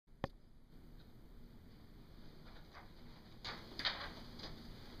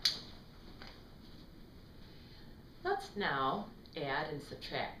now add and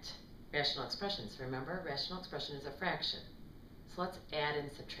subtract rational expressions. Remember, rational expression is a fraction. So let's add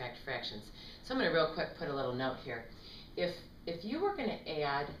and subtract fractions. So I'm going to real quick put a little note here. If you were going to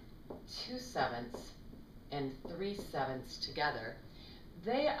add 2/7 and 3/7 together,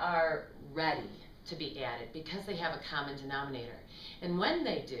 they are ready to be added because they have a common denominator. And when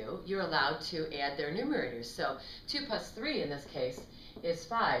they do, you're allowed to add their numerators. So 2 plus 3 in this case is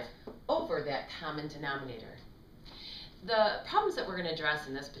 5 over that common denominator. The problems that we're going to address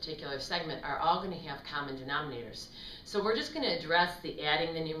in this particular segment are all going to have common denominators. So we're just going to address the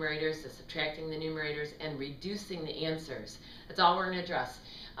adding the numerators, the subtracting the numerators, and reducing the answers. That's all we're going to address.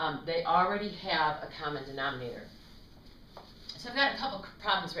 They already have a common denominator. So I've got a couple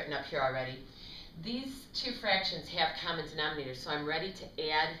problems written up here already. These two fractions have common denominators, so I'm ready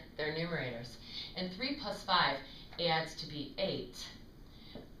to add their numerators. And 3 plus 5 adds to be 8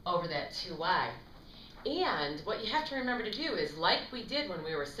 over that 2y. And what you have to remember to do is, like we did when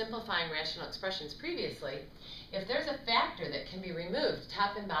we were simplifying rational expressions previously, if there's a factor that can be removed,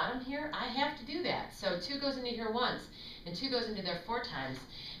 top and bottom here, I have to do that. So 2 goes into here once, and 2 goes into there 4 times.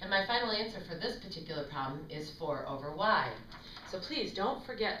 And my final answer for this particular problem is 4 over y. So please don't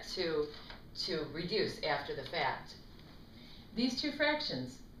forget to reduce after the fact. These two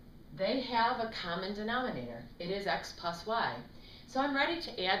fractions, they have a common denominator. It is x plus y. So I'm ready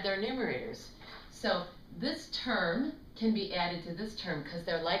to add their numerators. So this term can be added to this term because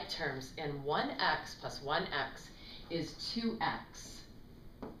they're like terms, and 1x plus 1x is 2x.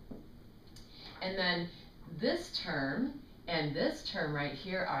 And then this term and this term right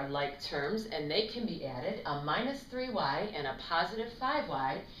here are like terms, and they can be added. A minus 3y and a positive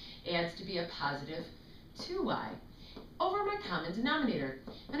 5y adds to be a positive 2y over my common denominator.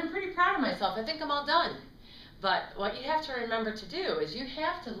 And I'm pretty proud of myself. I think I'm all done. But what you have to remember to do is you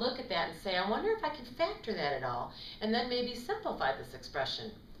have to look at that and say, I wonder if I can factor that at all, and then maybe simplify this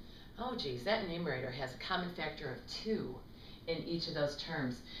expression. Oh geez, that numerator has a common factor of 2 in each of those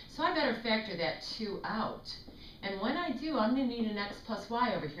terms. So I better factor that 2 out. And when I do, I'm going to need an x plus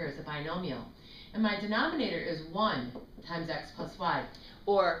y over here as a binomial. And my denominator is 1 times x plus y.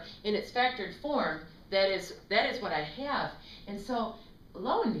 Or in its factored form, that is what I have. And so,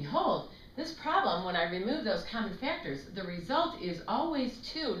 lo and behold, this problem, when I remove those common factors, the result is always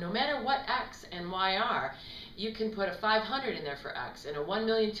 2, no matter what x and y are. You can put a 500 in there for x and a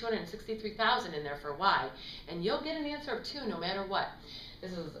 1,263,000 in there for y, and you'll get an answer of 2 no matter what.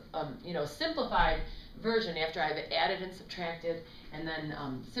 This is a simplified version after I've added and subtracted, and then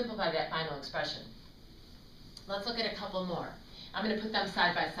simplify that final expression. Let's look at a couple more. I'm going to put them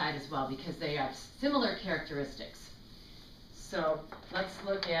side by side as well because they have similar characteristics. So let's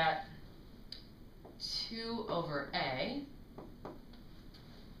look at 2 over a.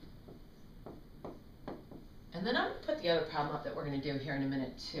 And then I'm going to put the other problem up that we're going to do here in a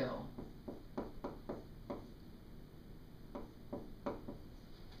minute too.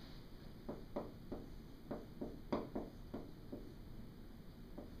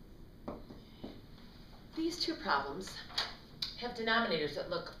 These two problems have denominators that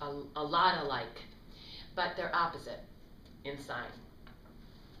look a lot alike, but they're opposite in sign.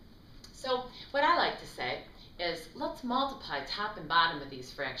 So what I like to say is, let's multiply top and bottom of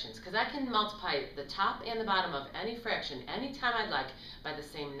these fractions, because I can multiply the top and the bottom of any fraction anytime I'd like by the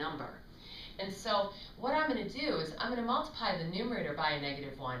same number. And so what I'm going to do is I'm going to multiply the numerator by a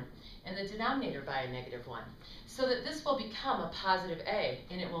 -1 and the denominator by a -1, so that this will become a positive a,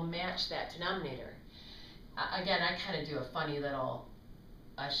 and it will match that denominator. Again, I kind of do a funny little,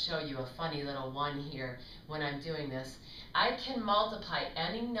 I show you a funny little one here when I'm doing this. I can multiply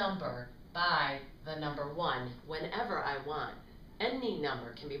any number by the number 1 whenever I want. Any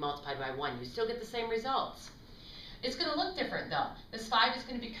number can be multiplied by 1. You still get the same results. It's going to look different though. This 5 is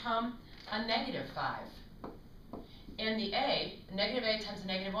going to become a -5. And the a, negative a times a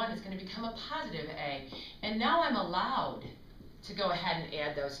 -1 is going to become a positive a. And now I'm allowed to go ahead and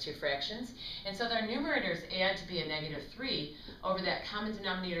add those two fractions. And so their numerators add to be a -3 over that common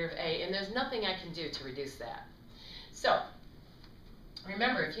denominator of a, and there's nothing I can do to reduce that. So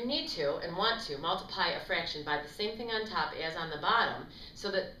remember, if you need to and want to multiply a fraction by the same thing on top as on the bottom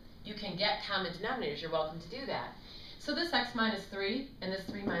so that you can get common denominators, you're welcome to do that. So this x minus 3 and this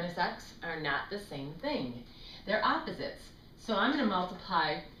 3 minus x are not the same thing. They're opposites. So I'm going to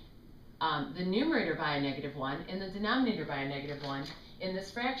multiply the numerator by a -1 and the denominator by a -1 in this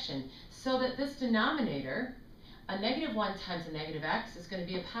fraction, so that this denominator, a -1 times a -x, is going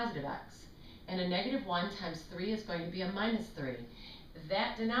to be a positive x, and a -1 times 3 is going to be a -3.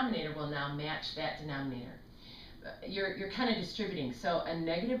 That denominator will now match that denominator. You're kind of distributing, so a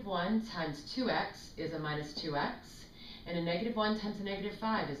 -1 times 2x is a -2x, And a negative 1 times a negative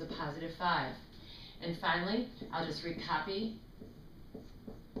 5 is a positive 5. And finally, I'll just recopy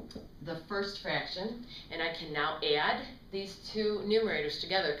the first fraction, and I can now add these two numerators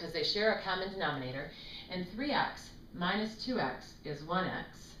together because they share a common denominator. And 3x minus 2x is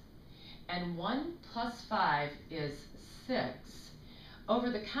 1x, and 1 plus 5 is 6, over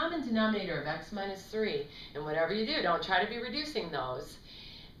the common denominator of x minus 3. And whatever you do, don't try to be reducing those.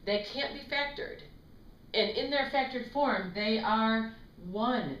 They can't be factored. And in their factored form, they are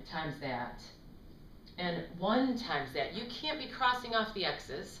 1 times that and 1 times that. You can't be crossing off the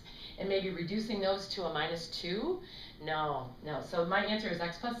x's and maybe reducing those to a minus 2. No. So my answer is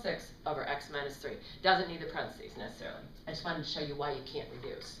x plus 6 over x minus 3. Doesn't need the parentheses necessarily. I just wanted to show you why you can't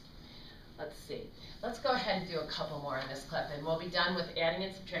reduce. Let's see. Let's go ahead and do a couple more in this clip, and we'll be done with adding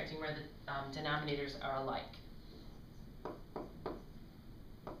and subtracting where the denominators are alike.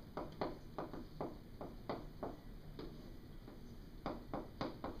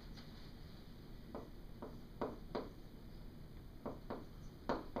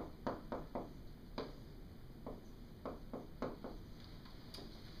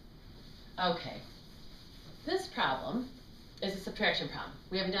 Okay, this problem is a subtraction problem.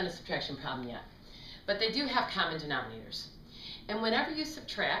 We haven't done a subtraction problem yet, but they do have common denominators. And whenever you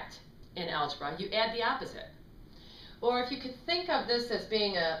subtract in algebra, you add the opposite. Or if you could think of this as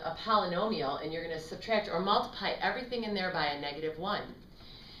being a polynomial, and you're going to subtract or multiply everything in there by a negative 1.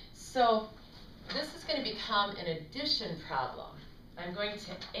 So this is going to become an addition problem. I'm going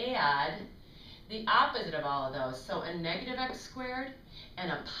to add the opposite of all of those. So a negative x squared and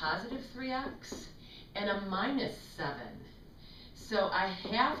a positive 3x and a minus 7. So I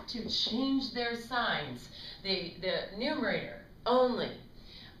have to change their signs. The numerator only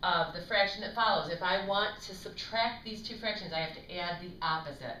of the fraction that follows. If I want to subtract these two fractions, I have to add the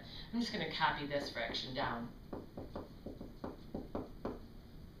opposite. I'm just going to copy this fraction down.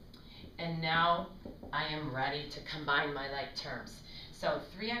 And now I am ready to combine my like terms. So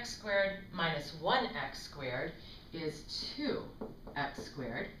 3x squared minus 1x squared is 2x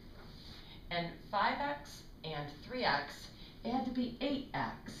squared. And 5x and 3x add to be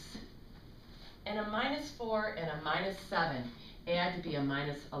 8x. And a minus 4 and a minus 7 add to be a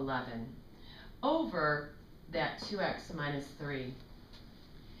minus 11 over that 2x minus 3.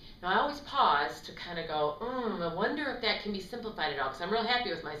 Now I always pause to kind of go, I wonder if that can be simplified at all, because I'm real happy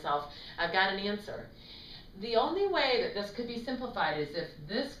with myself. I've got an answer. The only way that this could be simplified is if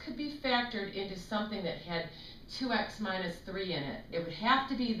this could be factored into something that had 2x minus 3 in it. It would have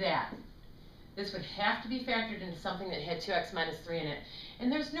to be that. This would have to be factored into something that had 2x minus 3 in it.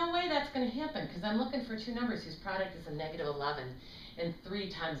 And there's no way that's going to happen, because I'm looking for two numbers whose product is a negative 11. And 3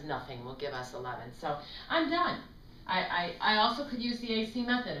 times nothing will give us 11. So I'm done. I also could use the AC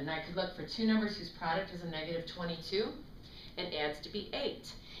method, and I could look for two numbers whose product is a negative 22 and adds to be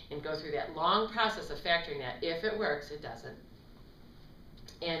 8. And go through that long process of factoring that. If it works, it doesn't.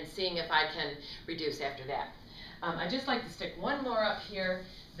 And seeing if I can reduce after that. I'd just like to stick one more up here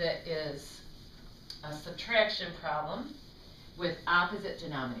that is a subtraction problem with opposite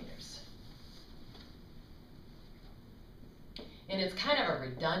denominators. And it's kind of a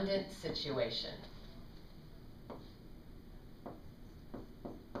redundant situation.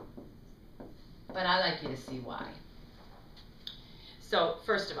 But I like you to see why. So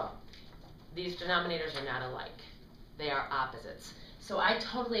first of all, these denominators are not alike. They are opposites. So I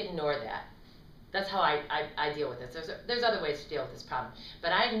totally ignore that. That's how I deal with this. There's other ways to deal with this problem.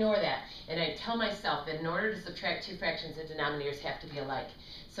 But I ignore that, and I tell myself that in order to subtract two fractions, the denominators have to be alike.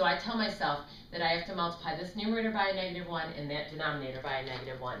 So I tell myself that I have to multiply this numerator by a negative 1 and that denominator by a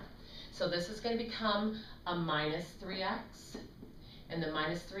negative 1. So this is going to become a minus 3x, and the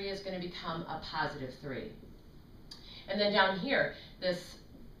minus 3 is going to become a positive 3. And then down here, this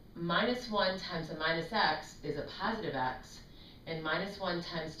minus 1 times a minus x is a positive x, and minus 1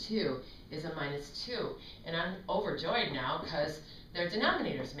 times 2 is a minus 2. And I'm overjoyed now because their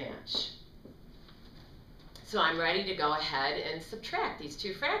denominators match. So I'm ready to go ahead and subtract these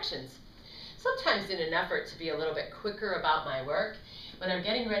two fractions. Sometimes in an effort to be a little bit quicker about my work, when I'm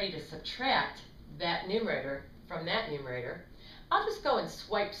getting ready to subtract that numerator from that numerator, I'll just go and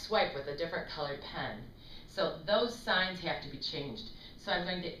swipe with a different colored pen. So those signs have to be changed. So I'm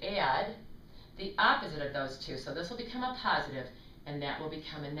going to add the opposite of those two. So this will become a positive, and that will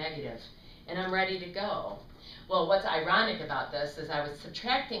become a negative. And I'm ready to go. Well, what's ironic about this is I was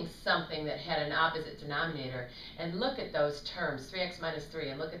subtracting something that had an opposite denominator, and look at those terms, 3x minus 3,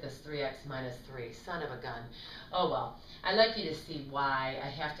 and look at this 3x minus 3. Son of a gun. Oh well, I'd like you to see why I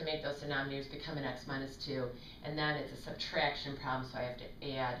have to make those denominators become an x minus 2, and then it's a subtraction problem, so I have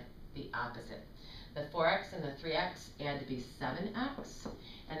to add the opposite. The 4x and the 3x add to be 7x.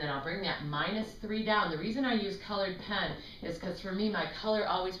 And then I'll bring that minus 3 down. The reason I use colored pen is because for me, my color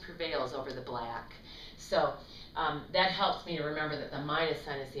always prevails over the black. So that helps me to remember that the minus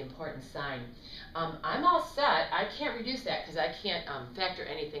sign is the important sign. I'm all set. I can't reduce that because I can't factor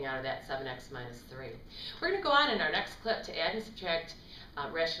anything out of that 7x minus 3. We're going to go on in our next clip to add and subtract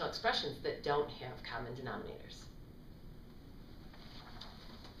rational expressions that don't have common denominators.